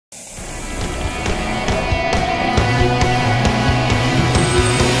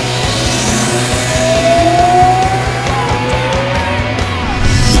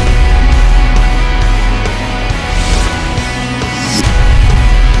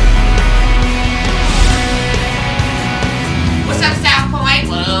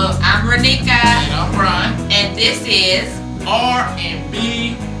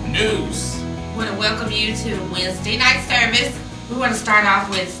Wednesday night service. We want to start off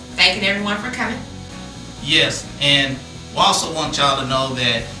with thanking everyone for coming. Yes, and we also want y'all to know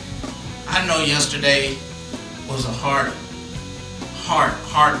that I know yesterday was a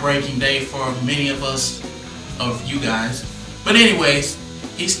heartbreaking day for many of us, of you guys. But anyways,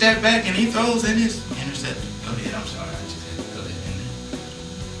 he stepped back and he throws in his interception. Go ahead, I'm sorry. I just had to go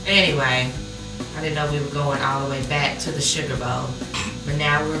ahead. Anyway, I didn't know we were going all the way back to the Sugar Bowl, but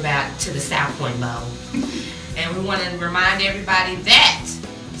now we're back to the Southpointe Bowl. And we want to remind everybody that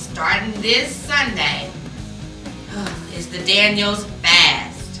starting this Sunday is the Daniel's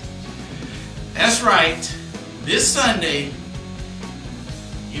Fast. That's right. This Sunday,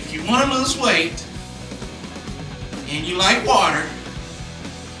 if you want to lose weight and you like water,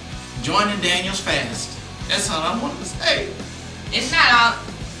 join the Daniel's Fast. That's all I want to say. It's not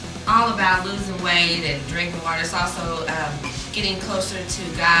all about losing weight and drinking water. It's also getting closer to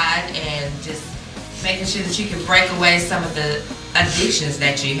God and just making sure that you can break away some of the addictions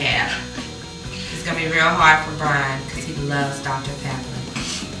that you have. It's going to be real hard for Brian because he loves Dr.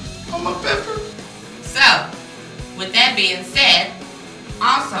 Pepper. I'm a pepper. So, with that being said,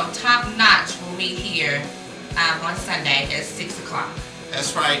 also Top Notch will meet here on Sunday at 6 o'clock.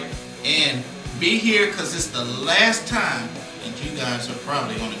 That's right. And be here because it's the last time that you guys are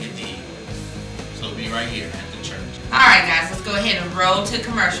probably going to get to eat. So be right here at the church. Alright guys, let's go ahead and roll to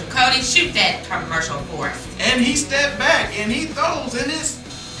commercial. Cody, shoot that commercial for us. And he stepped back and he throws in his...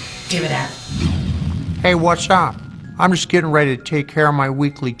 Give it up. Hey, what's up? I'm just getting ready to take care of my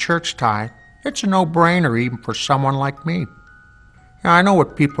weekly church tithe. It's a no-brainer even for someone like me. Now, I know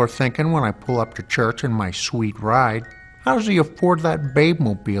what people are thinking when I pull up to church in my sweet ride. How does he afford that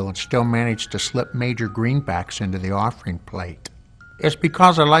babe-mobile and still manage to slip major greenbacks into the offering plate? It's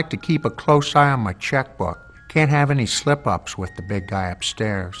because I like to keep a close eye on my checkbook. Can't have any slip-ups with the big guy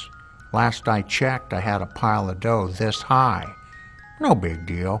upstairs. Last I checked, I had a pile of dough this high. No big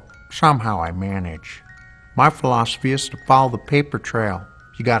deal. Somehow I manage. My philosophy is to follow the paper trail.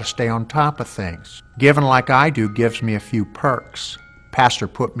 You gotta stay on top of things. Giving like I do gives me a few perks. Pastor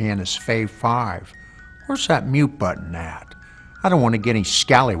put me in his Fave 5. Where's that mute button at? I don't want to get any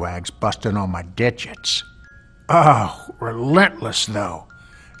scallywags busting on my digits. Oh, relentless though.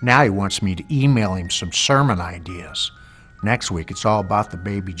 Now he wants me to email him some sermon ideas. Next week it's all about the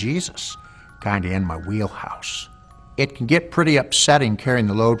baby Jesus. Kinda in my wheelhouse. It can get pretty upsetting carrying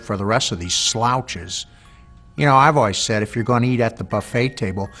the load for the rest of these slouches. You know, I've always said if you're going to eat at the buffet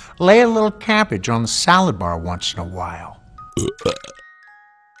table, lay a little cabbage on the salad bar once in a while.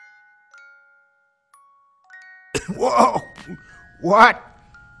 Whoa! What?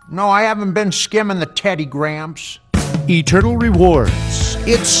 No, I haven't been skimming the Teddy Grahams. Eternal Rewards.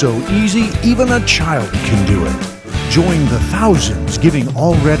 It's so easy, even a child can do it. Join the thousands giving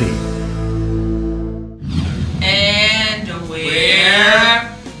already. And we're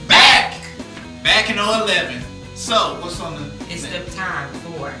back! Back in 011. So, what's on the... It's the time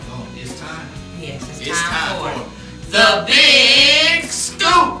for... Oh, it's time. Yes, it's time for the Big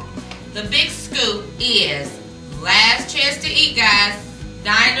Scoop. The Big Scoop is last chance to eat, guys.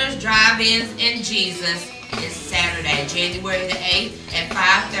 Diners, Drive-Ins, and Jesus is Saturday, January the 8th at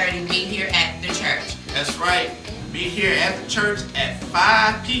 5:30. Meet here at the church. That's right. Be here at the church at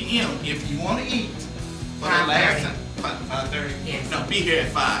 5 p.m. if you want to eat. 5:30. 5:30? Yes. No, be here at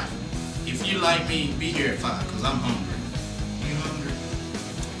 5. If you like me, be here at 5 because I'm hungry. You hungry?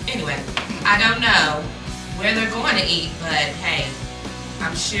 Anyway, I don't know where they're going to eat, but hey,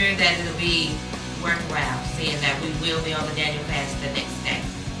 I'm sure that it'll be worthwhile seeing that we will be on the Daniel Fast the next day.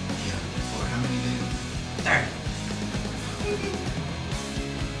 Yeah. For how many days? 30.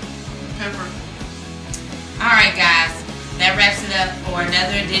 Pepper. Alright guys, that wraps it up for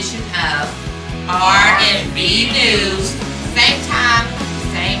another edition of R B Newz. Same time,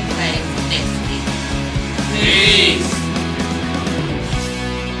 same place next week. Peace.